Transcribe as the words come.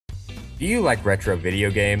Do you like retro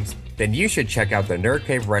video games? Then you should check out the Nerd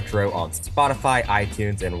Cave Retro on Spotify,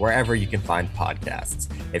 iTunes, and wherever you can find podcasts.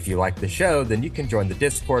 If you like the show, then you can join the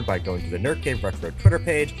Discord by going to the Nerd Cave Retro Twitter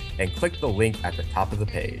page and click the link at the top of the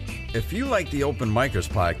page. If you like the Open Micers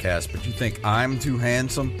podcast, but you think I'm too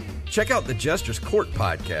handsome, check out the Jester's Court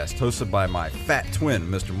podcast, hosted by my fat twin,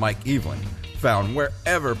 Mr. Mike Evelyn, found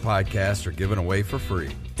wherever podcasts are given away for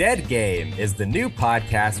free. Dead Game is the new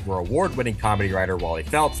podcast where award-winning comedy writer Wally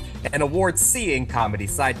Phelps and award-seeing comedy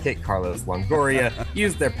sidekick Carlos Longoria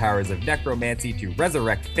use their powers of necromancy to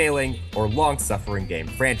resurrect failing or long-suffering game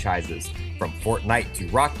franchises. From Fortnite to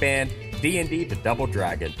Rock Band, D&D to Double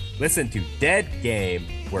Dragon, listen to Dead Game,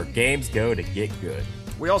 where games go to get good.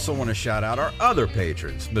 We also want to shout out our other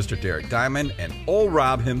patrons, Mr. Derek Diamond and old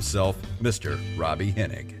Rob himself, Mr. Robbie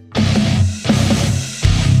Hennig.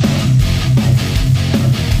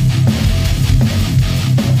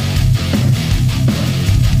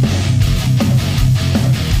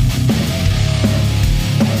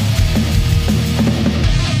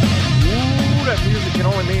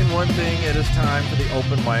 One thing, it is time for the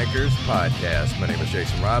Open Micers podcast. My name is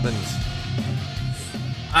Jason Robbins.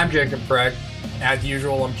 I'm Jacob Craig. As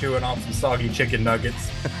usual, I'm chewing off some soggy chicken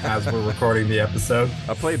nuggets as we're recording the episode.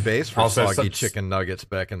 I played bass for Also, soggy chicken nuggets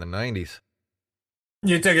back in the 90s.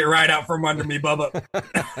 You took it right out from under me, Bubba.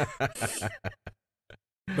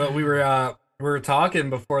 But we were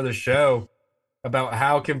talking before the show about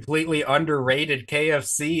how completely underrated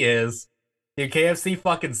KFC is. Dude, KFC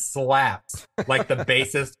fucking slaps like the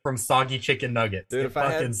bassist from Soggy Chicken Nuggets. Dude, it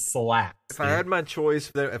fucking slaps. If I had my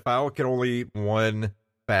choice, if I could only eat one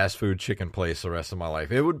fast food chicken place the rest of my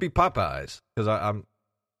life, it would be Popeyes. Because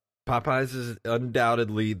Popeyes is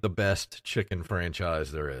undoubtedly the best chicken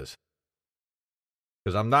franchise there is.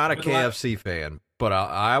 Because I'm not a KFC fan, but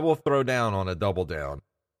I will throw down on a Double Down.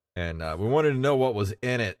 And we wanted to know what was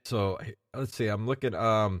in it. So let's see, I'm looking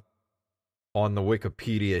on the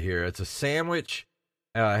Wikipedia here. It's a sandwich.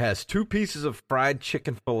 It has 2 pieces of fried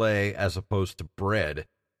chicken fillet as opposed to bread.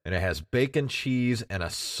 And it has bacon, cheese, and a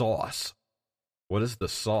sauce. What is the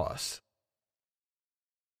sauce?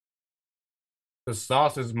 The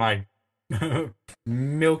sauce is my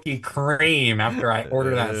milky cream after I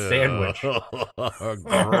order that sandwich.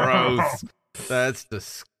 Gross. That's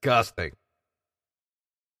disgusting.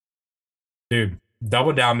 Dude,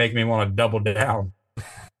 Double Down make me want to double down.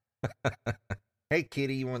 Hey,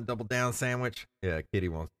 Kitty, you want a Double Down sandwich? Yeah, Kitty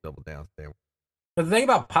wants a Double Down sandwich. But the thing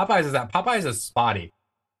about Popeyes is that Popeyes is spotty.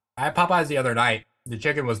 I had Popeyes the other night. The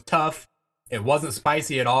chicken was tough. It wasn't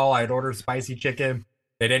spicy at all. I had ordered spicy chicken.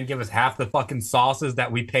 They didn't give us half the fucking sauces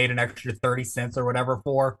that we paid an extra 30 cents or whatever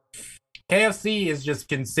for. KFC is just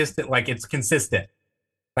consistent. Like, it's consistent.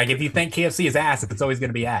 Like, if you think KFC is ass, it's always going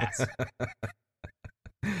to be ass.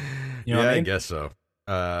 You know what I mean? I guess so.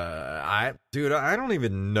 I don't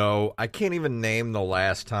even know. I can't even name the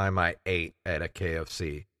last time I ate at a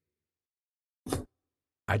KFC.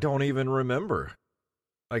 I don't even remember.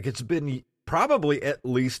 Like, it's been probably at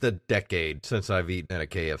least a decade since I've eaten at a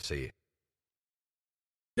KFC.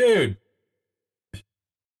 Dude,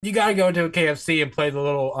 you gotta go into a KFC and play the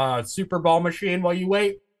little Super Ball machine while you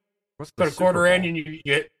wait. What's the Put a quarter Super in Bowl? and you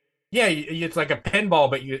hit. Yeah, it's like a pinball,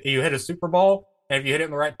 but you hit a Super Ball. And if you hit it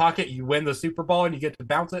in the right pocket, you win the Super Bowl and you get to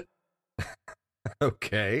bounce it.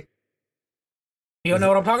 Okay. You don't know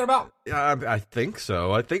what I'm talking about? Yeah, I think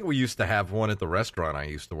so. I think we used to have one at the restaurant I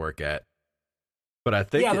used to work at. But I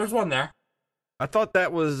think there's one there. I thought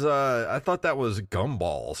that was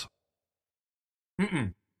Gumballs.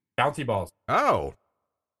 Bouncy balls. Oh,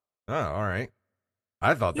 all right.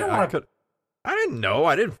 I thought You that don't I wanna- could. I didn't know.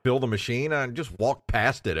 I didn't fill the machine. I just walked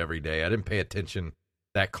past it every day. I didn't pay attention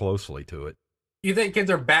that closely to it. You think kids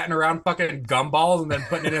are batting around fucking gumballs and then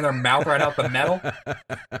putting it in their mouth right out the metal?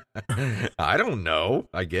 I don't know.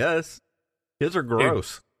 I guess kids are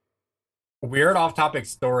gross. Weird off-topic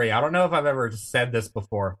story. I don't know if I've ever said this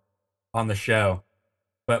before on the show,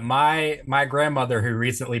 but my grandmother, who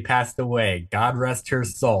recently passed away, God rest her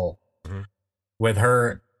soul, with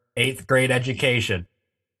her 8th grade education,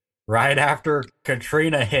 right after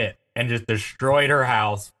Katrina hit and just destroyed her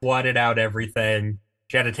house, flooded out everything.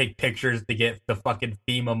 She had to take pictures to get the fucking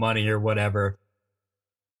FEMA money or whatever.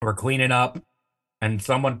 We're cleaning up, and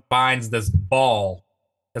someone finds this ball.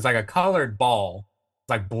 It's like a colored ball. It's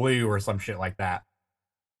like blue or some shit like that.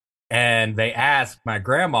 And they asked my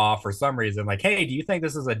grandma for some reason, like, hey, do you think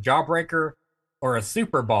this is a Jawbreaker or a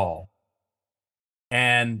Super Ball?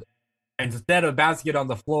 And instead of bouncing it on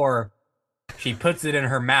the floor, she puts it in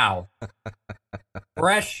her mouth.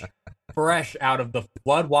 Fresh out of the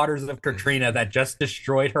floodwaters of Katrina that just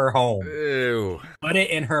destroyed her home. Ew. Put it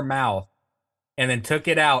in her mouth. and then took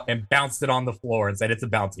it out and bounced it on the floor and said it's a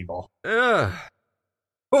bouncy ball. Ugh.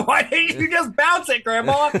 Why didn't you just bounce it,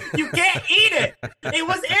 Grandma? You can't eat it. It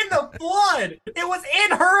was in the flood. It was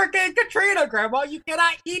in Hurricane Katrina, Grandma. You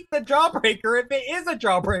cannot eat the jawbreaker if it is a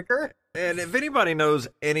jawbreaker. And if anybody knows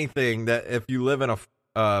anything, that if you live in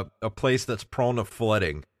a place that's prone to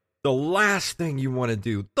flooding, the last thing you want to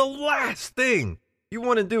do,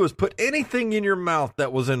 is put anything in your mouth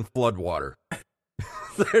that was in floodwater.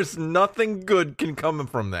 There's nothing good can come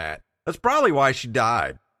from that. That's probably why she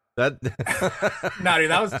died. No, dude,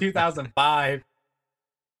 that was 2005.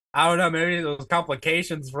 I don't know, maybe those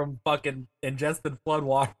complications from fucking ingested flood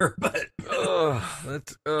water, but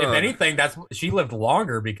if anything, she lived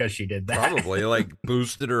longer because she did that. Probably like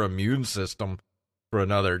boosted her immune system for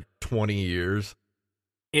another 20 years.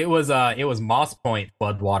 It was Moss Point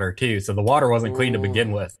flood water too, so the water wasn't clean to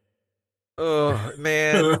begin with. Oh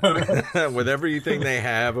man, with everything they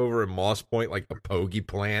have over in Moss Point, like the Pogey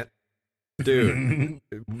plant, dude,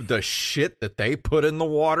 the shit that they put in the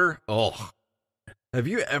water. Oh. Have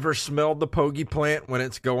you ever smelled the Pogey plant when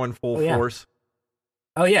it's going full force?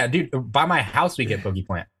 Oh, yeah, dude. By my house, we get Pogey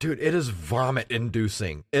plant. Dude, it is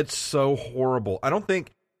vomit-inducing. It's so horrible. I don't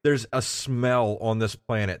think there's a smell on this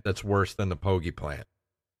planet that's worse than the Pogey plant.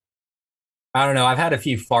 I don't know. I've had a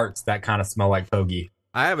few farts that kind of smell like Pogey.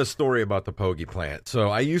 I have a story about the Pogey plant. So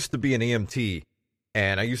I used to be an EMT,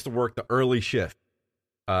 and I used to work the early shift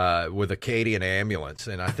with Acadian ambulance,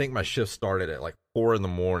 and I think my shift started at like 4 in the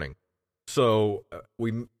morning. So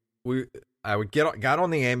I got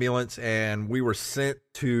on the ambulance and we were sent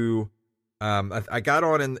to I got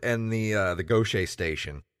on in the Gaucher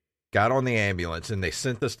station, got on the ambulance, and they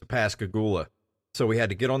sent us to Pascagoula. So we had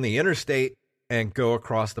to get on the interstate and go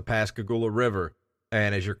across the Pascagoula River.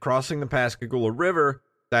 And as you're crossing the Pascagoula River,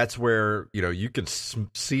 that's where you can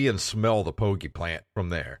see and smell the Pogey plant from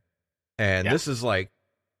there. And this is like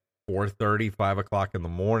 4:30, 5 o'clock in the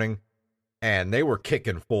morning. And they were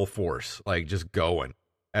kicking full force, like just going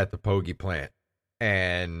at the Pogey plant.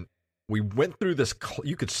 And we went through this,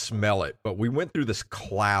 you could smell it, but we went through this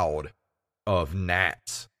cloud of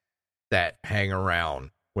gnats that hang around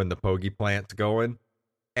when the Pogey plant's going.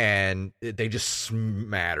 And they just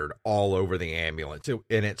smattered all over the ambulance.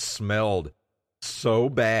 And it smelled so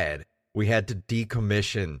bad, we had to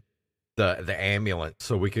decommission the ambulance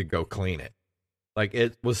so we could go clean it. Like,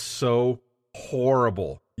 it was so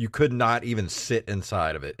horrible. You could not even sit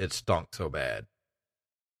inside of it. It stunk so bad.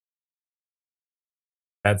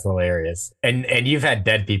 That's hilarious. And you've had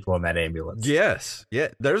dead people in that ambulance. Yes. Yeah.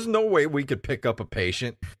 There's no way we could pick up a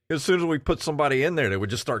patient. As soon as we put somebody in there, they would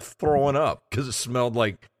just start throwing up because it smelled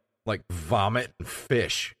like vomit and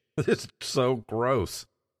fish. It's so gross.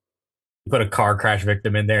 You put a car crash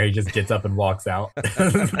victim in there, he just gets up and walks out.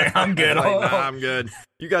 Like, I'm good. Like, nah, I'm good.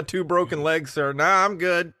 You got 2 broken legs, sir. Nah, I'm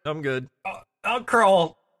good. I'll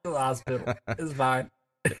crawl to the hospital. It's fine.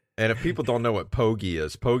 And if people don't know what Pogey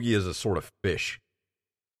is a sort of fish.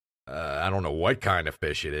 I don't know what kind of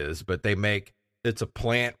fish it is, but it's a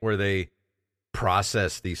plant where they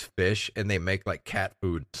process these fish and they make like cat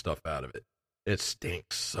food and stuff out of it. It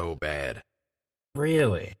stinks so bad.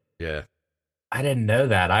 Really? Yeah. I didn't know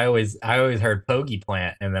that. I always heard Pogey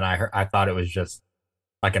plant, and then I thought it was just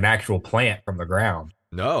like an actual plant from the ground.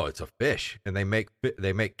 No, it's a fish, and they make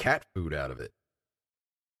cat food out of it.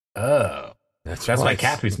 Oh, that's why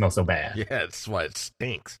cat food smells so bad. Yeah, that's why it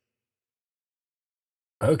stinks.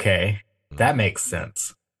 Okay, that makes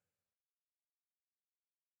sense.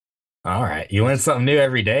 All right, you learn something new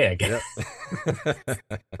every day, I guess.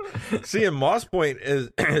 Yep. See, and Moss Point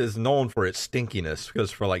is known for its stinkiness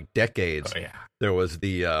because for like decades, there was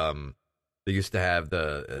the they used to have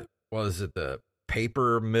the the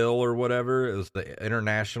paper mill or whatever. It was the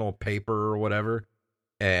International Paper or whatever,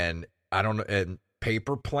 and I don't know. And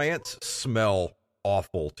paper plants smell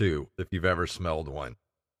awful too. If you've ever smelled one,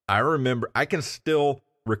 I can still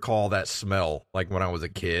recall that smell like when I was a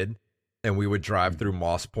kid, and we would drive through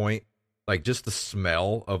Moss Point. Like, just the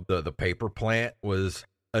smell of the paper plant was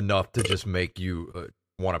enough to just make you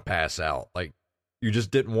want to pass out. Like, you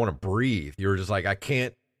just didn't want to breathe. You were just like,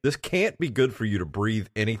 this can't be good for you to breathe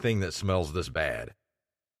anything that smells this bad.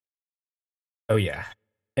 Oh, yeah.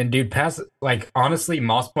 And, dude, honestly,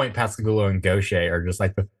 Moss Point, Pascagoula, and Gaucher are just,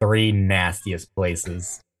 like, the 3 nastiest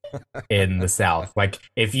places in the South. Like,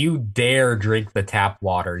 if you dare drink the tap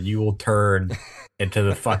water, you will turn into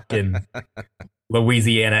the fucking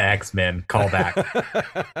Louisiana X-Men callback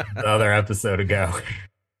the other episode ago.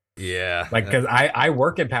 Yeah. Like, because I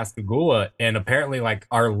work in Pascagoula, and apparently, like,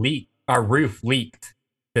 our roof leaked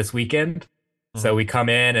this weekend. Mm-hmm. So we come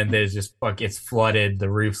in, and there's just, it's flooded, the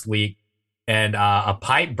roof's leaked. and a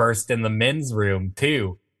pipe burst in the men's room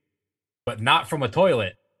too, but not from a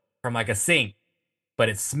toilet, from like a sink, but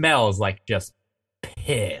it smells like just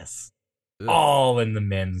piss Ugh. all in the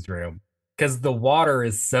men's room because the water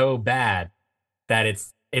is so bad that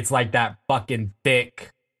it's like that fucking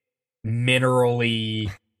thick,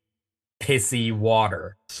 minerally, pissy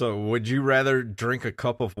water. So, would you rather drink a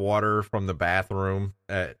cup of water from the bathroom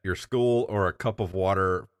at your school or a cup of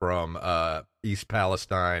water from East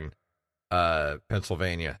Palestine,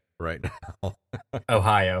 Pennsylvania, right now?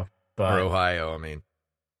 Ohio, Or but Ohio, I mean.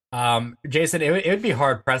 Jason, it would be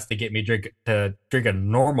hard pressed to get me to drink a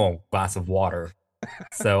normal glass of water.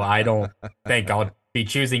 So I don't think I'll be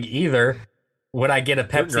choosing either. Would I get a Your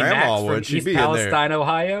Pepsi grandma Max from would. She'd East be in there. Palestine,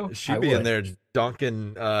 Ohio? She'd be in there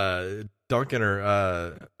dunking her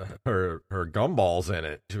gumballs in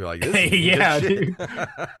it. She'd be like, "This is Yeah, good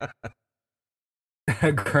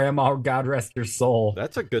shit." Grandma, God rest her soul.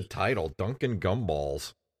 That's a good title, Dunkin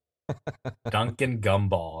Gumballs. Dunkin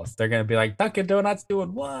Gumballs. They're gonna be like, Dunkin Donuts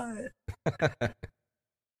doing what?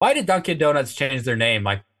 Why did Dunkin Donuts change their name?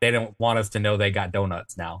 Like they don't want us to know they got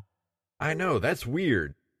donuts now. I know, that's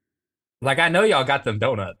weird. Like I know y'all got them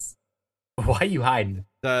donuts. Why you hiding?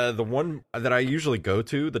 The one that I usually go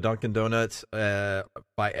to, the Dunkin' Donuts by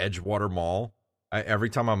Edgewater Mall. Every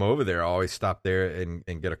time I'm over there, I always stop there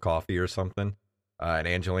and get a coffee or something. And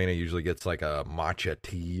Angelina usually gets like a matcha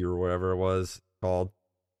tea or whatever it was called.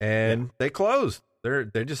 And they closed. They're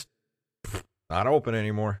just not open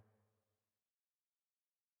anymore.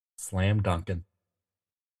 Slam Dunkin.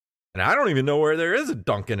 And I don't even know where there is a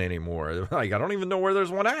Dunkin' anymore. Like I don't even know where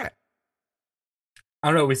there's one at. I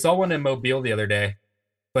don't know. We saw one in Mobile the other day,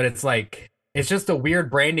 but it's just a weird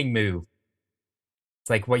branding move. It's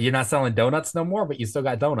like, well, you're not selling donuts no more, but you still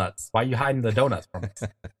got donuts. Why are you hiding the donuts from us?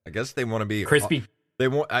 I guess they want to be Crispy. They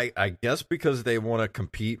want. I guess because they want to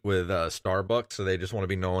compete with Starbucks, so they just want to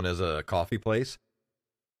be known as a coffee place.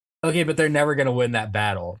 Okay, but they're never gonna win that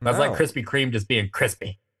battle. That's like Krispy Kreme just being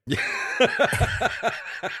crispy.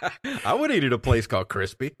 I would eat at a place called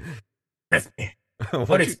Crispy. Crispy. I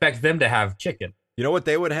would expect them to have chicken. You know what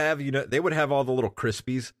they would have? You know, they would have all the little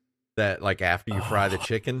Crispies that, like, after you fry the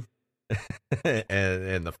chicken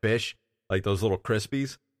and the fish, like those little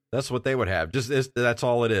Crispies. That's what they would have. That's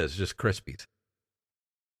all it is, just Crispies.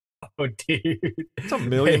 Oh, dude. It's $1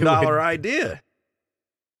 million idea.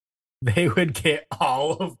 They would get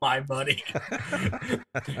all of my money.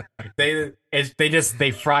 They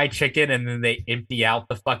fry chicken and then they empty out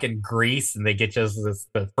the fucking grease and they get just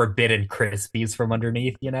the forbidden Crispies from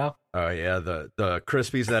underneath, you know? Oh yeah, the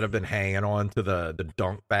Crispies that have been hanging on to the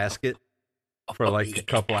dunk basket for like a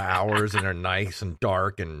couple of hours and are nice and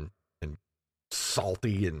dark and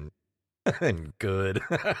salty and good.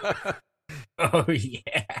 Oh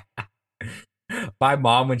yeah. My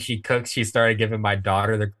mom, when she cooks, she started giving my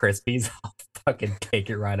daughter the Crispies. I'll fucking take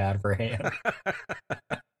it right out of her hand.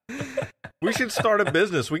 We should start a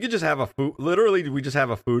business. We could just have we just have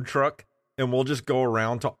a food truck, and we'll just go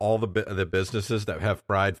around to all the businesses that have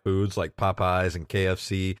fried foods like Popeyes and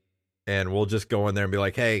KFC, and we'll just go in there and be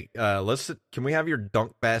like, hey, can we have your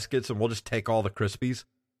dunk baskets, and we'll just take all the Crispies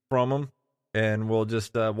from them, and we'll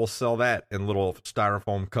just we'll sell that in little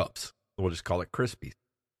styrofoam cups. We'll just call it Crispies.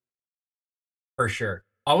 For sure.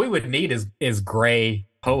 All we would need is gray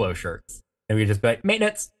polo shirts. And we'd just be like,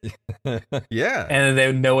 maintenance. Yeah. And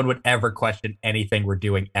then no one would ever question anything we're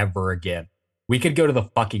doing ever again. We could go to the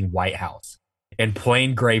fucking White House in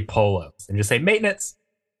plain gray polos and just say maintenance.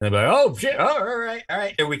 And they'd be like, oh shit, all right.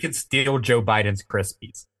 And we could steal Joe Biden's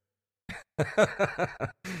Crispies.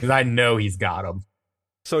 Because I know he's got them.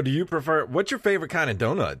 So what's your favorite kind of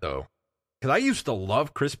donut though? Because I used to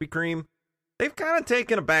love Krispy Kreme. They've kind of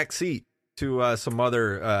taken a back seat to some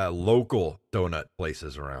other local donut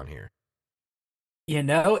places around here. You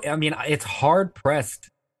know, I mean, it's hard pressed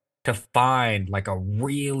to find like a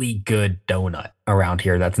really good donut around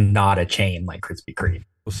here that's not a chain like Krispy Kreme.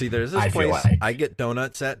 Well, see, there's this place I get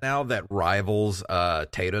donuts at now that rivals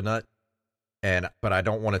Tater Nut, but I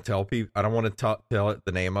don't want to tell people. I don't want to tell it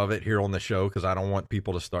the name of it here on the show because I don't want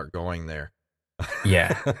people to start going there.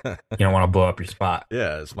 Yeah, you don't want to blow up your spot.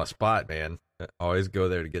 Yeah, it's my spot, man. I always go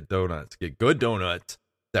there to get donuts, get good donuts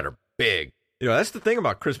that are big. You know, that's the thing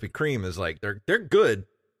about Krispy Kreme is like they're good,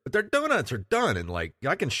 but their donuts are done, and like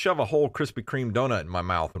I can shove a whole Krispy Kreme donut in my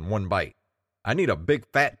mouth in one bite. I need a big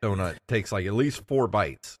fat donut. It takes like at least 4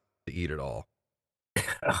 bites to eat it all.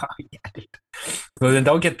 Oh, yeah, dude. So then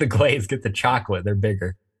don't get the glaze, get the chocolate. They're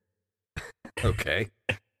bigger. Okay.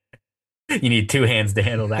 You need 2 hands to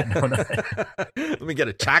handle that donut. Let me get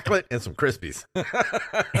a chocolate and some Krispies.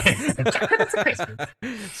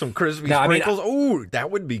 Some crispy sprinkles. Ooh,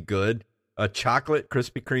 that would be good. a chocolate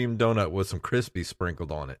Krispy Kreme donut with some Krispies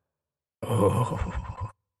sprinkled on it. Oh,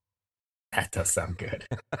 that does sound good.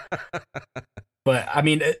 But I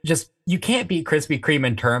mean, just you can't beat Krispy Kreme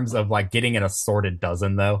in terms of like getting an assorted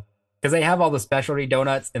dozen though, because they have all the specialty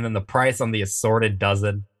donuts, and then the price on the assorted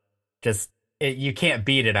dozen, you can't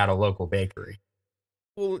beat it at a local bakery.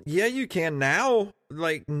 Well, yeah, you can now.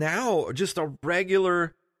 Like now, just a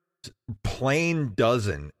regular plain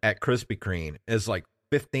dozen at Krispy Kreme is like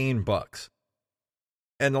 $15.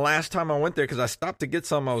 And the last time I went there, because I stopped to get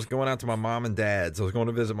some, I was going out to my mom and dad's. I was going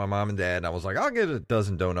to visit my mom and dad, and I was like, I'll get a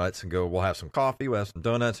dozen donuts and go. We'll have some coffee, we'll have some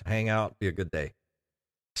donuts, hang out, be a good day.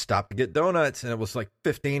 Stopped to get donuts, and it was like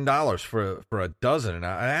 $15 for a dozen. And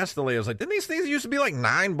I asked the lady, I was like, didn't these things used to be like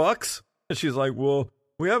 $9? And she's like, well,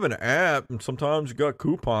 we have an app, and sometimes you got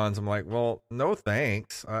coupons. I'm like, well, no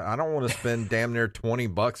thanks. I don't want to spend damn near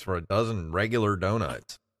 $20 for a dozen regular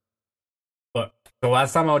donuts. Look, the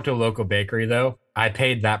last time I went to a local bakery, though, I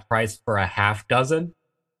paid that price for a half dozen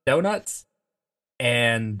donuts,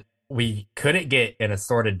 and we couldn't get an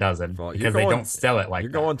assorted dozen because they don't sell it like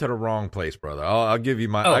that. You're going to the wrong place, brother. I'll give you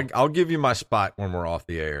my I'll give you my spot when we're off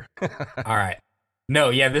the air. All right. No,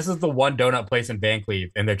 yeah, this is the one donut place in Van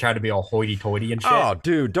Cleve, and they're trying to be all hoity-toity and shit. Oh,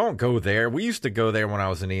 dude, don't go there. We used to go there when I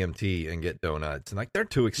was an EMT and get donuts, and like they're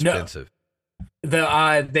too expensive.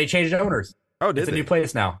 No. They changed owners. Oh, did it's they? a new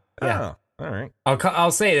place now. Yeah. Oh, all right.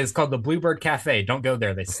 I'll say it. It's called the Bluebird Cafe. Don't go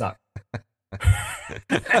there. They suck.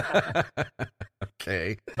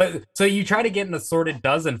 Okay. But so you try to get an assorted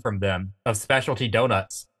dozen from them of specialty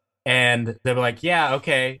donuts, and they're like, yeah,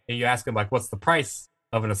 okay. And you ask them, like, what's the price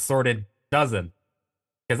of an assorted dozen?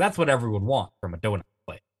 Because that's what everyone wants from a donut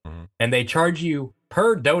place. Mm-hmm. And they charge you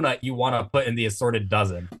per donut you want to put in the assorted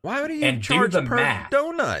dozen. Why would you charge per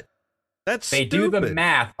donut? That's They stupid. do the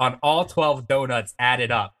math on all 12 donuts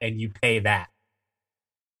added up, and you pay that.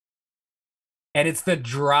 And it's the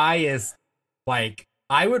driest, like,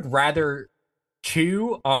 I would rather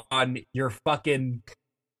chew on your fucking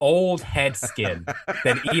old head skin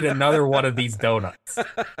than eat another one of these donuts.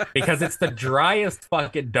 Because it's the driest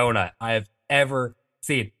fucking donut I have ever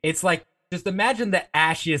seen. It's like, just imagine the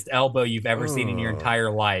ashiest elbow you've ever seen in your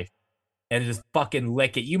entire life and just fucking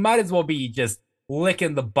lick it. You might as well be just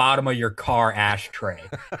licking the bottom of your car ashtray.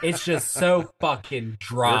 It's just so fucking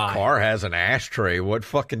dry. Your car has an ashtray. What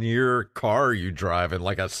fucking year car are you driving?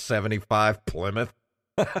 Like a 75 Plymouth?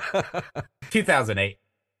 2008.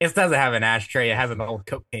 It doesn't have an ashtray. It has an old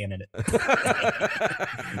Coke can in it.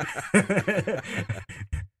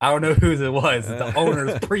 I don't know whose it was. The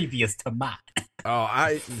owner's previous to mine.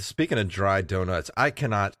 Oh, speaking of dry donuts, I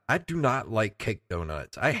do not like cake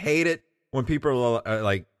donuts. I hate it when people are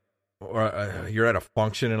like, or you're at a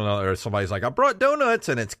function or somebody's like, I brought donuts,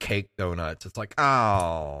 and it's cake donuts. It's like,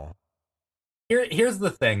 oh. Here's the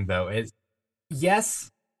thing, though, is yes,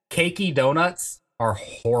 cakey donuts are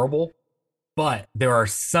horrible, but there are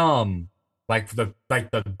some like the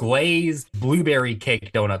glazed blueberry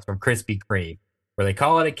cake donuts from Krispy Kreme, where they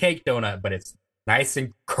call it a cake donut, but it's nice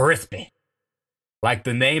and crispy, like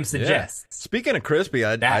the name suggests. Yeah. Speaking of crispy,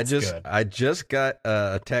 I just got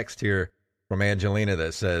a text here from Angelina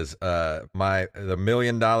that says the $1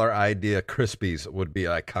 million idea Krispies would be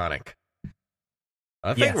iconic.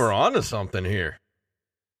 I think we're onto something here.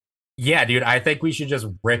 Yeah, dude, I think we should just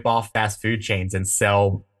rip off fast food chains and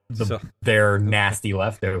sell their nasty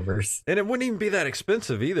leftovers. And it wouldn't even be that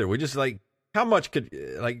expensive either. We just like, how much could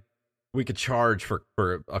we could charge for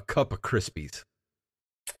a cup of Krispies?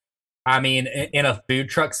 I mean, in a food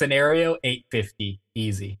truck scenario, $8.50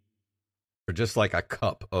 easy. Or just like a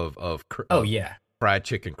cup of fried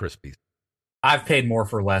chicken Krispies. I've paid more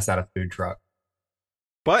for less at a food truck.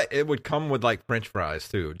 But it would come with like French fries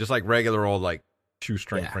too, just like regular old like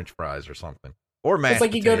shoestring French fries or something, or mashed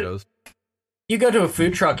potatoes. You go to a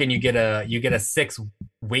food truck and you get a 6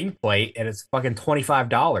 wing plate, and it's fucking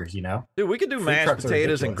 $25. You know, dude, we could do mashed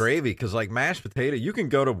potatoes and gravy, because like mashed potato, you can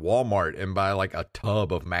go to Walmart and buy like a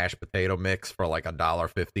tub of mashed potato mix for like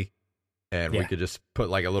 $1.50, and we could just put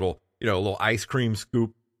like a little ice cream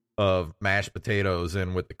scoop of mashed potatoes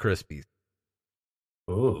in with the Krispies.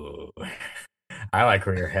 Ooh, I like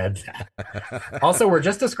where your head's at. Also, we're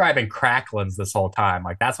just describing cracklins this whole time.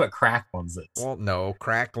 Like, that's what cracklins is. Well, no,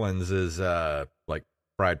 cracklins is like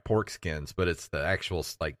fried pork skins, but it's the actual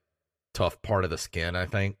like tough part of the skin, I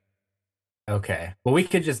think. Okay. Well, we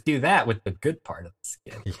could just do that with the good part of the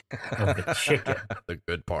skin. Of the chicken. The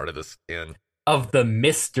good part of the skin. Of the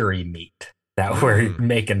mystery meat that we're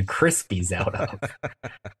making Krispies out of.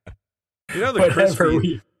 You know,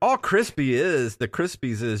 all crispy is, the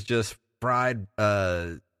Krispies is just fried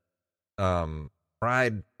flour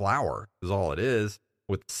is all it is,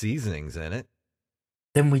 with seasonings in it.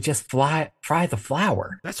 Then we just fry the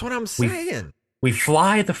flour. That's what I'm saying. We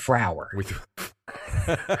fly the flour.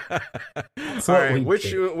 All right, which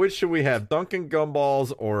should we have? Dunkin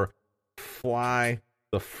Gumballs or fly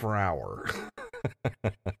the flour?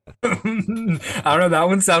 I don't know. That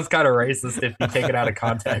one sounds kind of racist if you take it out of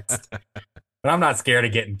context. But I'm not scared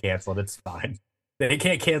of getting canceled. It's fine. They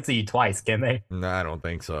can't cancel you twice, can they? No, I don't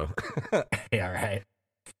think so. Yeah, right.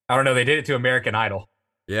 I don't know. They did it to American Idol.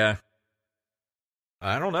 Yeah.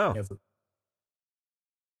 I don't know.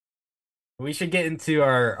 We should get into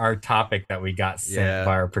our topic that we got sent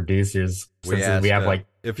by our producers. Since we have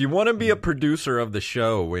if you want to be a producer of the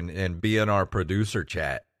show and be in our producer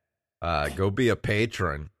chat, go be a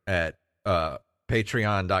patron at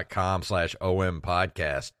patreon.com/OM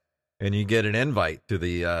podcast, and you get an invite to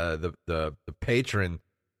the patron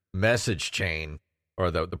message chain or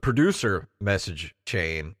the producer message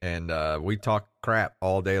chain, and we talk crap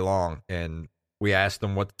all day long, and we asked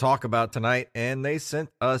them what to talk about tonight, and they sent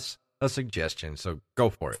us a suggestion, so go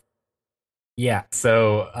for it. Yeah,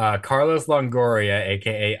 so Carlos Longoria,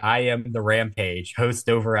 aka I Am the Rampage, host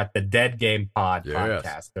over at the Dead Game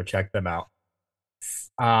podcast. Go check them out.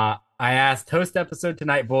 I asked, host episode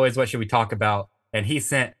tonight, boys, what should we talk about? And he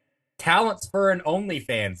sent talents for an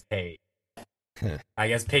OnlyFans page. I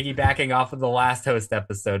guess piggybacking off of the last host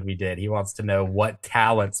episode we did, he wants to know what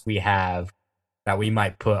talents we have that we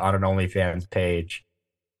might put on an OnlyFans page.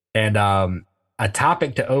 And a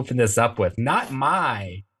topic to open this up with, not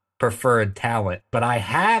my preferred talent, but I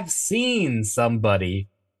have seen somebody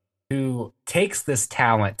who takes this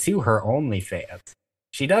talent to her OnlyFans.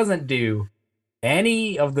 She doesn't do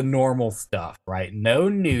any of the normal stuff, right? No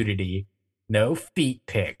nudity, no feet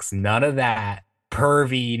pics, none of that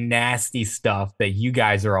pervy, nasty stuff that you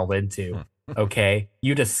guys are all into. Okay?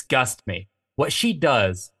 You disgust me. What she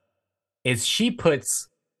does is she puts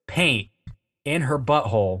paint in her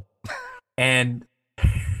butthole and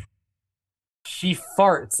she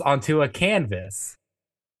farts onto a canvas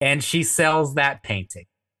and she sells that painting.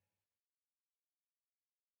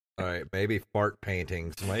 All right, maybe fart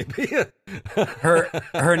paintings might be.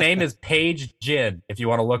 Her name is Paige Ginn, if you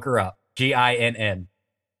want to look her up. Ginn.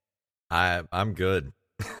 I'm good.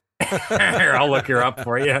 Here, I'll look her up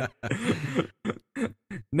for you.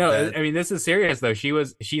 No, I mean, this is serious though.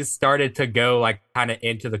 She's started to go like kind of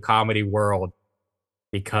into the comedy world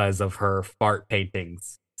because of her fart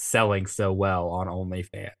paintings selling so well on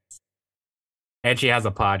OnlyFans. And she has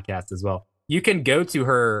a podcast as well. You can go to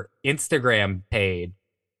her Instagram page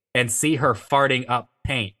and see her farting up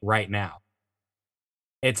paint right now.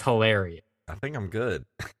 It's hilarious. I think I'm good.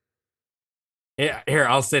 Yeah, here,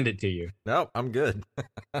 I'll send it to you. Nope, I'm good.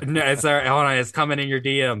 No, it's all right. Hold on, it's coming in your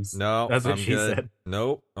DMs. No, that's what I'm she good. said.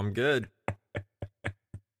 Nope, I'm good.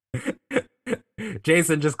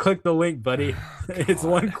 Jason, just click the link, buddy. It's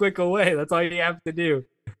one click away. That's all you have to do.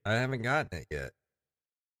 I haven't gotten it yet.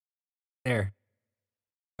 There.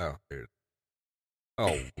 Oh, dude.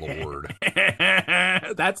 Oh, Lord.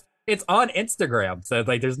 It's on Instagram, so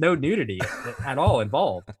like there's no nudity at all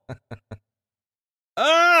involved.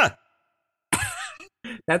 Ah!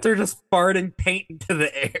 That's her just farting paint into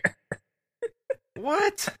the air.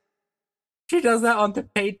 What? She does that onto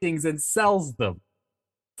paintings and sells them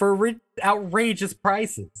for outrageous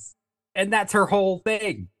prices. And that's her whole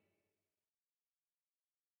thing.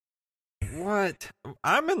 What?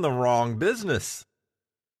 I'm in the wrong business.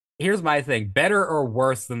 Here's my thing. Better or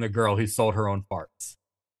worse than the girl who sold her own farts?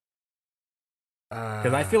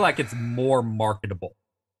 Because I feel like it's more marketable.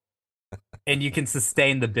 And you can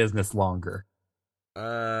sustain the business longer.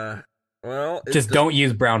 Well, just don't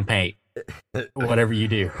use brown paint. Whatever you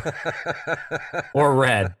do. Or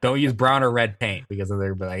red. Don't use brown or red paint because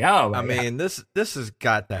they'll be like, oh, I mean, this has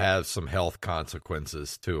got to have some health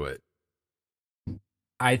consequences to it.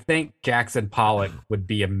 I think Jackson Pollock would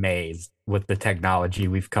be amazed with the technology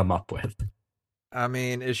we've come up with. I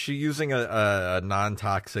mean, is she using a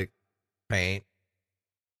non-toxic paint?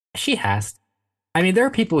 She has to. I mean, there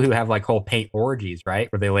are people who have like whole paint orgies,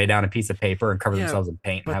 right? Where they lay down a piece of paper and cover themselves in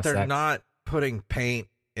paint and have sex. But they're not putting paint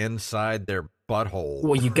inside their butthole.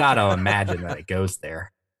 Well, you got to imagine that it goes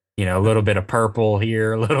there. You know, a little bit of purple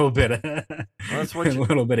here, a little bit of a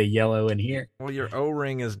little bit of yellow in here. Well, your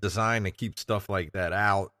O-ring is designed to keep stuff like that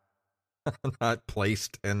out, not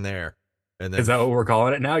placed in there. And then, is that what we're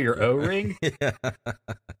calling it now? Your O-ring? Yeah.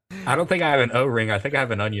 I don't think I have an O-ring. I think I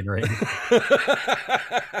have an onion ring.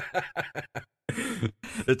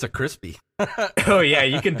 It's a crispy. Oh yeah,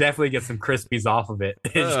 you can definitely get some crispies off of it.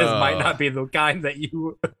 It just might not be the kind that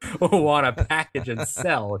you want to package and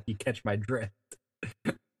sell, if you catch my drift.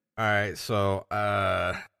 All right, so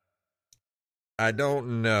I I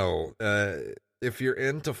don't know. If you're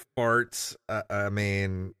into farts, I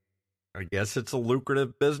mean, I guess it's a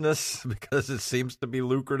lucrative business because it seems to be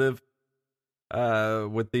lucrative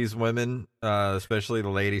with these women, especially the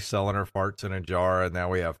lady selling her farts in a jar, and now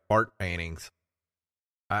we have fart paintings.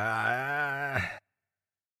 I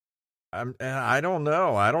don't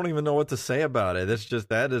know. I don't even know what to say about it. It's just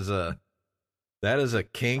that is a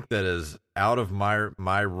kink that is out of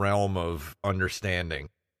my realm of understanding.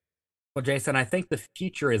 Well, Jason, I think the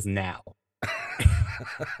future is now.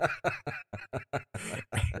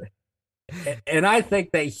 And I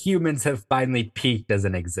think that humans have finally peaked as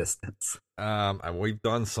an existence. We've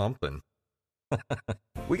done something.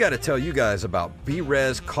 We got to tell you guys about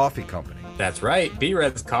B-Res Coffee Company. That's right.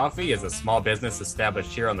 B-Res Coffee is a small business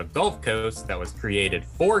established here on the Gulf Coast that was created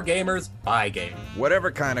for gamers by gamers. Whatever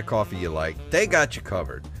kind of coffee you like, they got you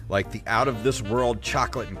covered. Like the out-of-this-world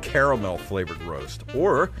chocolate and caramel flavored roast.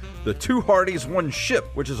 Or the Two Hardies One Ship,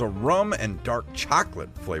 which is a rum and dark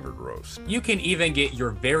chocolate flavored roast. You can even get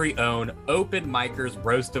your very own Open Micers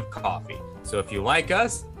roast of coffee. So if you like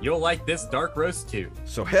us, you'll like this dark roast too.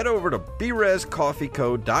 So head over to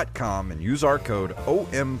brescoffeeco.com and use our code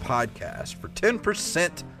OMPodcast for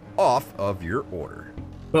 10% off of your order.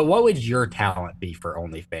 But what would your talent be for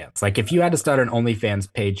OnlyFans? Like if you had to start an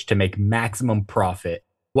OnlyFans page to make maximum profit,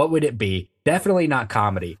 what would it be? Definitely not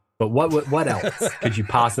comedy, but what else could you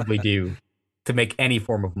possibly do to make any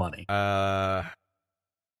form of money?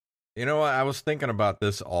 You know what? I was thinking about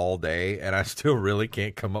this all day, and I still really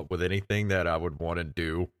can't come up with anything that I would want to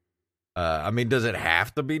do. I mean, does it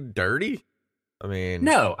have to be dirty? I mean,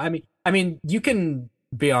 no. I mean, you can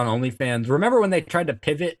be on OnlyFans. Remember when they tried to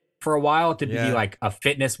pivot for a while to be like a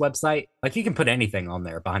fitness website? Like you can put anything on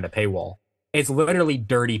there behind a paywall. It's literally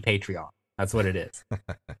dirty Patreon. That's what it is.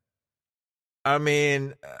 I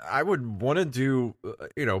mean, I would want to do,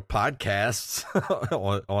 podcasts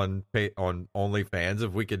on OnlyFans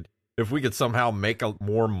if we could somehow make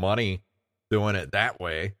more money doing it that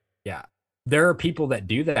way. Yeah. There are people that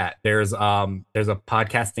do that. There's a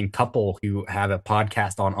podcasting couple who have a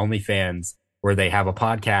podcast on OnlyFans where they have a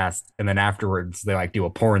podcast and then afterwards they like do a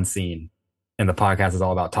porn scene and the podcast is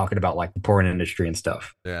all about talking about like the porn industry and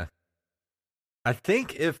stuff. Yeah. I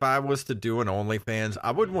think if I was to do an OnlyFans, I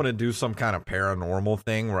would want to do some kind of paranormal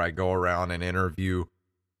thing where I go around and interview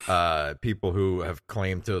people who have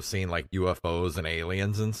claimed to have seen like UFOs and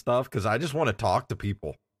aliens and stuff, because I just want to talk to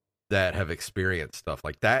people that have experienced stuff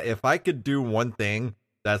like that. If I could do one thing,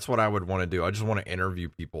 that's what I would want to do. I just want to interview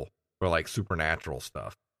people for like supernatural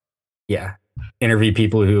stuff. Yeah. Interview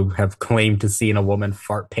people who have claimed to seeing a woman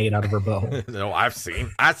fart paint out of her bowl. No, I've seen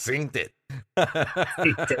it.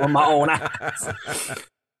 With my own eyes.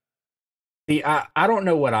 See, I don't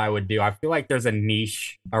know what I would do. I feel like there's a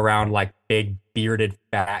niche around like big bearded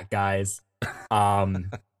fat guys.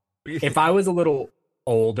 If I was a little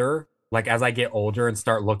older, like as I get older and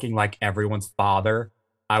start looking like everyone's father,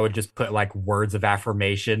 I would just put like words of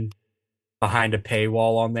affirmation behind a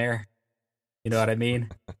paywall on there. You know what I mean?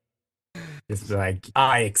 Just like,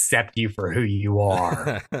 I accept you for who you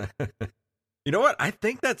are. You know what? I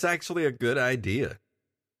think that's actually a good idea.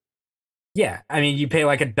 Yeah. I mean, you pay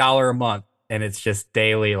like $1 a month and it's just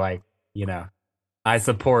daily, like, I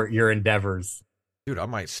support your endeavors. Dude, I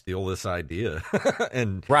might steal this idea.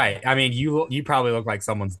 And right. I mean, you probably look like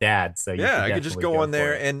someone's dad. So I could just go on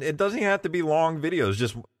there and it doesn't have to be long videos.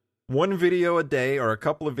 Just one video a day or a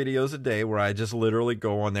couple of videos a day where I just literally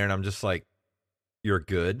go on there and I'm just like, you're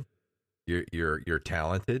good. You're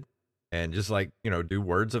talented. And just like, do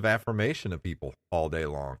words of affirmation to people all day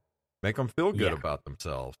long. Make them feel good about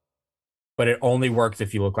themselves. But it only works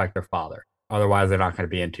if you look like their father. Otherwise, they're not going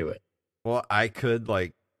to be into it. Well, I could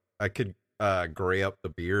gray up the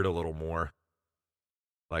beard a little more.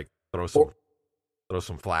 Like throw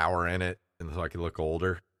some flour in it and so I could look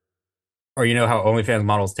older. Or you know how OnlyFans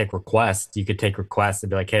models take requests? You could take requests and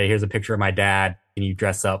be like, hey, here's a picture of my dad. Can you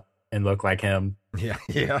dress up and look like him? Yeah.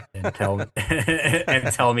 And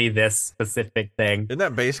tell me this specific thing. Isn't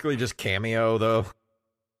that basically just Cameo though?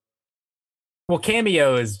 Well,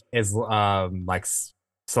 Cameo is like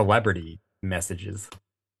celebrity messages.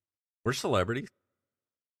 We're celebrities.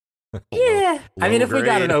 Yeah. I mean, if we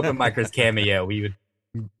got an Open Micers Cameo, we would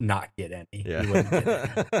not get any. Yeah. We wouldn't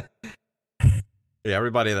get any. Yeah,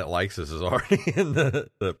 everybody that likes us is already in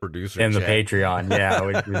the producer in the chat. Patreon.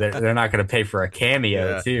 Yeah, they're not going to pay for a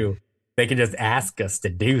cameo too. They can just ask us to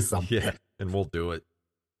do something. Yeah, and we'll do it.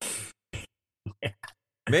 Yeah.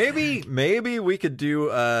 Maybe we could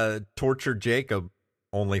do Torture Jacob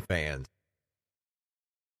OnlyFans.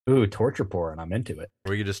 Ooh, torture porn. I'm into it.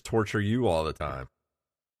 We could just torture you all the time.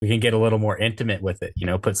 We can get a little more intimate with it,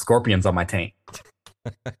 put scorpions on my tank.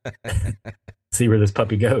 See where this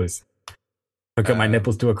puppy goes. Hook up my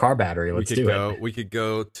nipples to a car battery. Let's do it. We could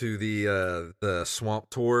go to the swamp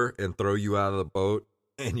tour and throw you out of the boat,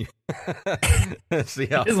 and you see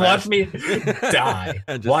how just watch me die.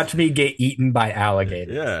 Watch me get eaten by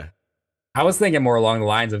alligators. Yeah. I was thinking more along the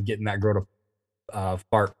lines of getting that girl to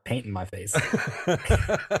fart paint in my face.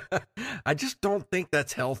 I just don't think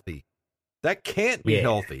that's healthy. That can't be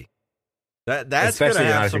healthy. That's especially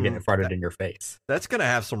gonna if you're getting farted in your face. That's gonna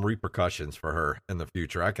have some repercussions for her in the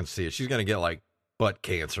future. I can see it. She's gonna get like butt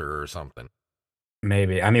cancer or something.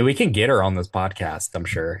 Maybe. I mean, we can get her on this podcast, I'm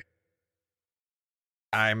sure.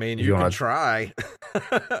 I mean, you can try.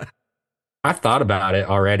 I've thought about it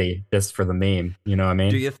already, just for the meme. You know what I mean?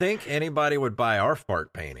 Do you think anybody would buy our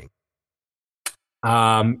fart painting?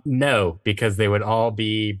 No, because they would all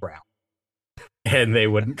be brown, and they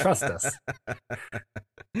wouldn't trust us.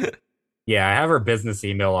 Yeah, I have her business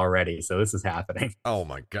email already, so this is happening. Oh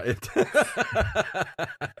my god!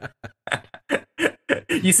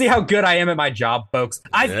 You see how good I am at my job, folks?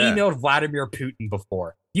 I've emailed Vladimir Putin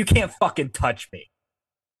before. You can't fucking touch me.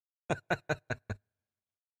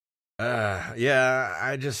 Yeah,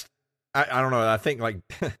 I don't know. I think like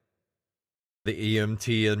the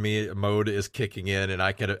EMT in me mode is kicking in, and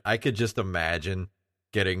I could just imagine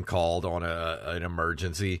getting called on an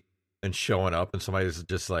emergency and showing up, and somebody's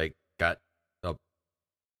just like got a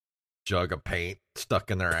jug of paint stuck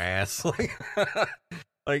in their ass,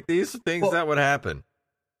 like these things that would happen.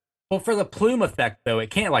 Well, for the plume effect, though, it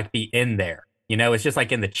can't like be in there. It's just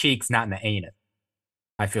like in the cheeks, not in the anus.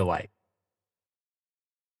 I feel like.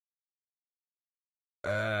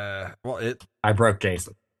 I broke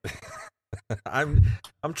Jason. I'm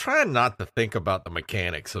trying not to think about the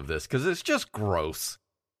mechanics of this because it's just gross.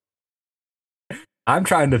 I'm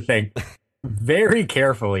trying to think very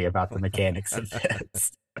carefully about the mechanics of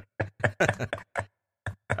this.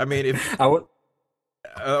 I mean, if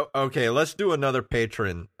okay, let's do another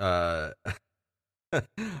patron, another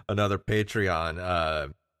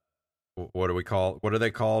Patreon. What do we call? What are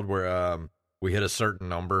they called? Where we hit a certain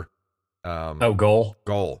number.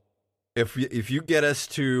 Goal. If you get us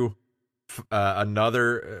to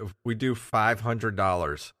another, we do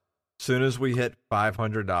 $500. As soon as we hit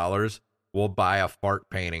 $500, we'll buy a fart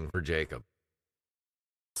painting for Jacob.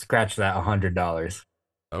 Scratch that. $100.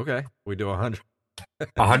 Okay, we do $100.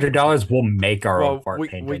 $100. We'll make our own fart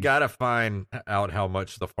painting. We gotta find out how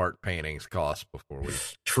much the fart paintings cost before we.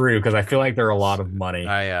 True, because I feel like they're a lot of money.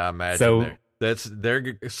 I imagine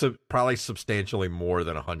they're probably substantially more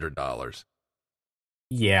than $100.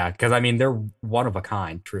 Yeah, because I mean they're one of a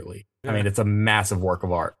kind. Truly, yeah. I mean it's a massive work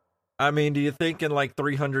of art. I mean, do you think in like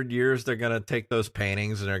 300 years they're gonna take those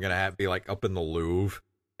paintings and they're gonna be like up in the Louvre,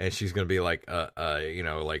 and she's gonna be like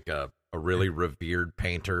a really revered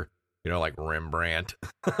painter, like Rembrandt?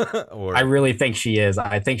 I really think she is.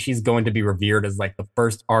 I think she's going to be revered as like the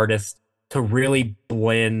first artist to really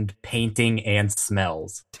blend painting and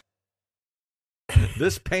smells.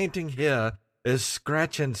 This painting here is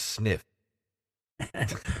scratch and sniff.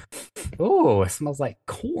 Oh, it smells like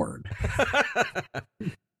corn.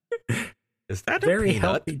 Is that a very peanut?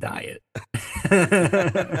 Healthy diet?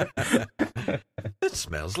 It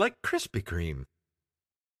smells like Krispy Kreme.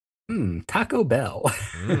 Taco Bell.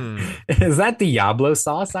 Is that Diablo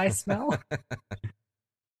sauce I smell?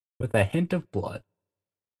 With a hint of blood.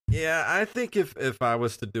 Yeah, I think if I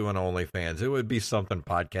was to do an OnlyFans, it would be something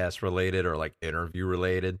podcast related or like interview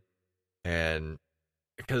related. And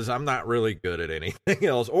because I'm not really good at anything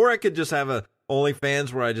else. Or I could just have a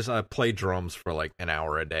OnlyFans where I play drums for like an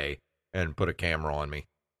hour a day and put a camera on me.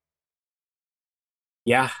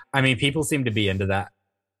 Yeah, I mean, people seem to be into that.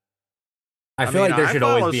 I feel like there should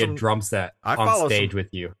always be a drum set on stage with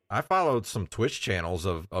you. I followed some Twitch channels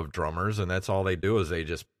of drummers, and that's all they do is they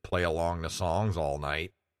just play along the songs all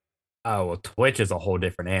night. Oh, well, Twitch is a whole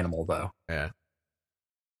different animal, though. Yeah.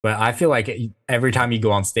 But I feel like every time you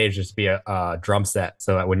go on stage, just be a drum set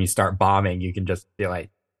so that when you start bombing, you can just be like,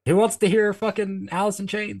 who wants to hear fucking Alice in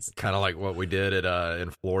Chains? Kind of like what we did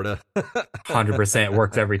in Florida. 100%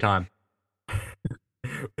 works every time.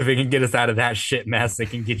 If it can get us out of that shit mess, it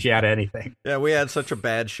can get you out of anything. Yeah, we had such a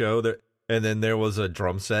bad show and then there was a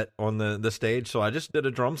drum set on the stage, so I just did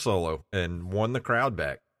a drum solo and won the crowd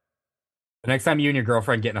back. The next time you and your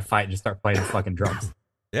girlfriend get in a fight, just start playing fucking drums.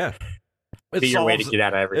 Yeah. Be your way to get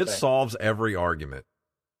out of everything. It solves every argument.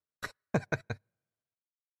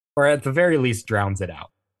 Or at the very least, drowns it out.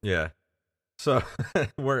 Yeah. So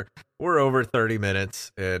we're over 30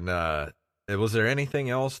 minutes, and was there anything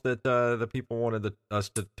else that the people wanted us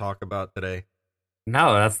to talk about today?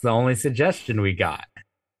 No, that's the only suggestion we got.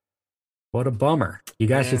 What a bummer. You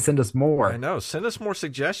guys should send us I more. know. Send us more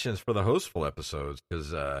suggestions for the hostful episodes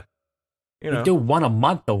because, We do one a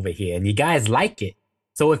month over here, and you guys like it.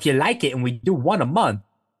 So if you like it and we do one a month,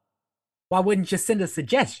 why wouldn't you send us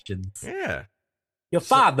suggestions? yeah. Your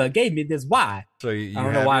father gave me this. Why? So you I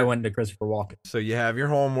don't know why I went to Christopher Walken. So you have your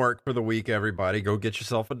homework for the week, everybody. Go get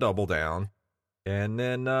yourself a double down and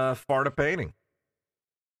then fart a painting.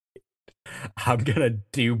 I'm going to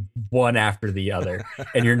do one after the other,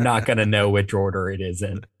 and you're not going to know which order it is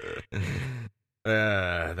in.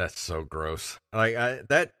 That's so gross. Like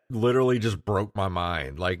that literally just broke my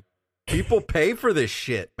mind. Like people pay for this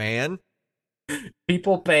shit, man.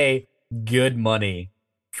 People pay good money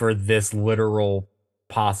for this literal,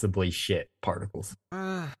 possibly shit particles.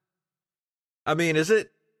 I mean, is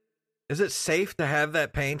it safe to have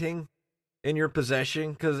that painting in your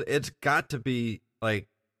possession? Because it's got to be like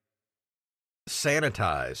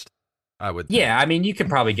sanitized. I would think. Yeah, I mean, you can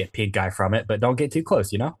probably get pink eye from it, but don't get too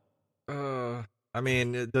close, you know? I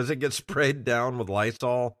mean, does it get sprayed down with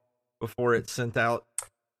Lysol before it's sent out?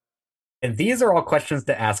 And these are all questions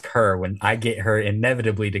to ask her when I get her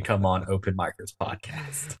inevitably to come on Open Micers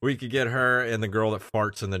podcast. We could get her and the girl that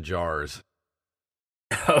farts in the jars.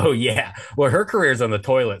 Oh, yeah. Well, her career's on the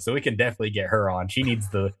toilet, so we can definitely get her on. She needs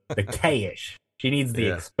the cash. She needs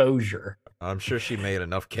the exposure. I'm sure she made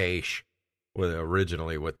enough cash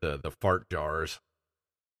originally with the fart jars.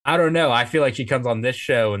 I don't know. I feel like she comes on this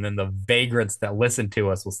show, and then the vagrants that listen to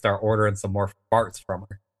us will start ordering some more farts from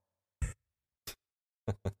her.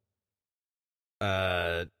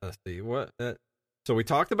 Let's see what. So we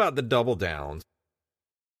talked about the double down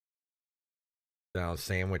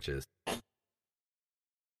sandwiches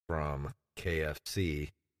from KFC.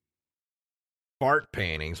 Fart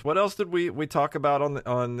paintings. What else did we talk about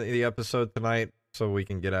on the episode tonight? So we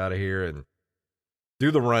can get out of here and do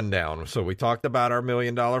the rundown. So we talked about our $1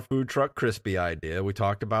 million food truck crispy idea. We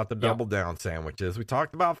talked about the double down sandwiches. We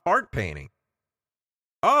talked about fart painting.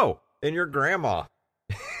 Oh, and your grandma.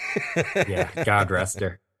 Yeah, God rest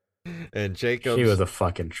her. And Jacob, she was a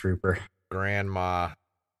fucking trooper. Grandma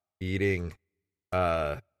eating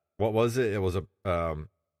what was it? It was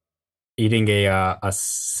eating a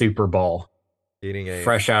Super Bowl. Eating a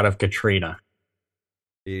fresh out of Katrina.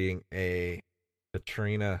 Eating a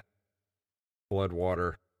Katrina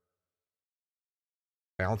floodwater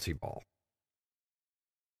bouncy ball.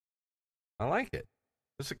 I like it.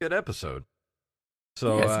 It's a good episode.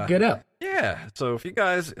 So yeah, it's good up. Yeah. So if you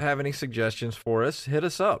guys have any suggestions for us, hit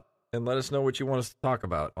us up and let us know what you want us to talk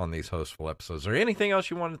about on these hostful episodes. Is there anything else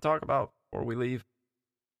you want to talk about before we leave?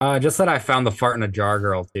 Just that I found the fart in a jar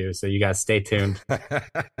girl too. So you guys stay tuned.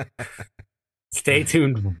 Stay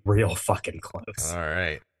tuned real fucking close. All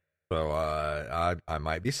right. So I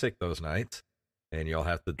might be sick those nights, and you'll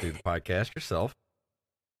have to do the podcast yourself.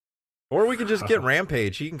 Or we can just get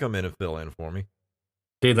Rampage. He can come in and fill in for me.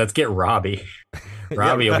 Dude, let's get Robbie.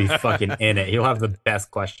 Robbie will be fucking in it. He'll have the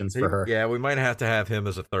best questions for her. Yeah, we might have to have him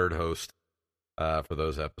as a third host for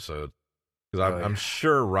those epides. Because I'm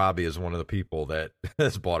sure Robbie is one of the people that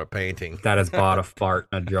has bought a painting. That has bought a fart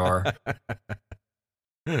in a jar.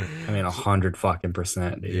 I mean,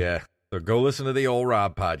 100% dude. Yeah. So go listen to the old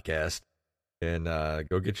Rob podcast and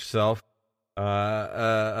go get yourself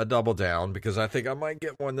a double down, because I think I might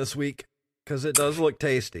get one this week because it does look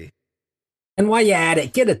tasty. And while you're at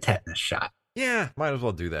it, get a tetanus shot. Yeah, might as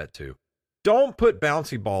well do that too. Don't put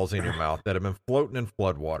bouncy balls in your mouth that have been floating in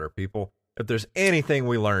flood water, people. If there's anything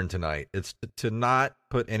we learned tonight, it's to not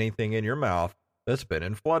put anything in your mouth that's been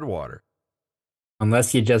in flood water.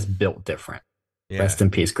 Unless you just built different. Yeah. Rest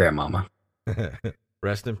in peace, Grandmama.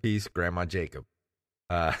 Rest in peace, Grandma Jacob.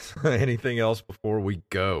 Anything else before we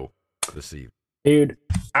go this evening? Dude,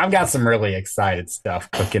 I've got some really excited stuff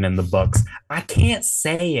cooking in the books. I can't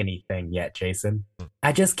say anything yet, Jason.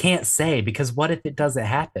 I just can't say, because what if it doesn't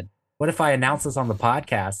happen? What if I announce this on the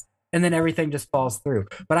podcast and then everything just falls through?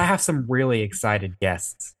 But I have some really excited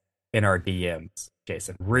guests in our DMs,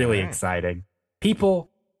 Jason. Really exciting. People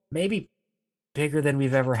maybe bigger than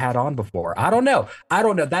we've ever had on before. I don't know.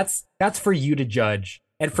 That's for you to judge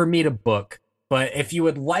and for me to book. But if you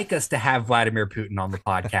would like us to have Vladimir Putin on the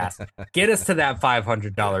podcast, get us to that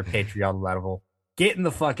 $500 Patreon level. Get in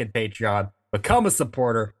the fucking Patreon. Become a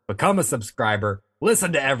supporter. Become a subscriber.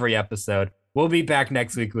 Listen to every episode. We'll be back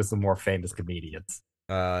next week with some more famous comedians.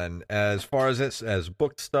 And as far as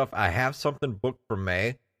booked stuff, I have something booked for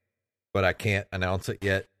May, but I can't announce it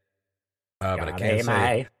yet. But I can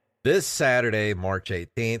say this Saturday, March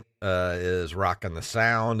 18th, is Rockin' the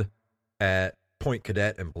Sound at Point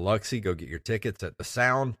Cadet in Biloxi. Go get your tickets at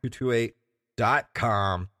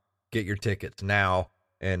thesound228.com. Get your tickets now.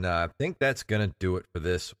 And I think that's going to do it for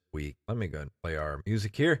this week. Let me go and play our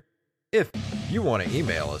music here. If you want to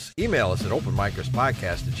email us at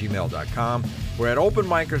openmikerspodcast@gmail.com. We're at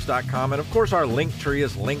openmikers.com. And, of course, our link tree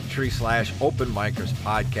is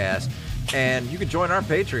linktree/openmikerspodcast. And you can join our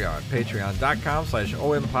Patreon,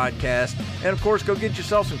 patreon.com/ompodcast. And, of course, go get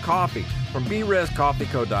yourself some coffee from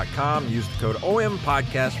brezcoffeeco.com. Use the code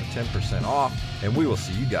OMPodcast for 10% off. And we will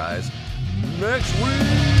see you guys next week.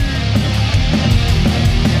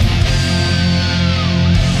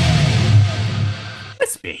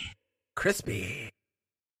 Crispy. Crispy.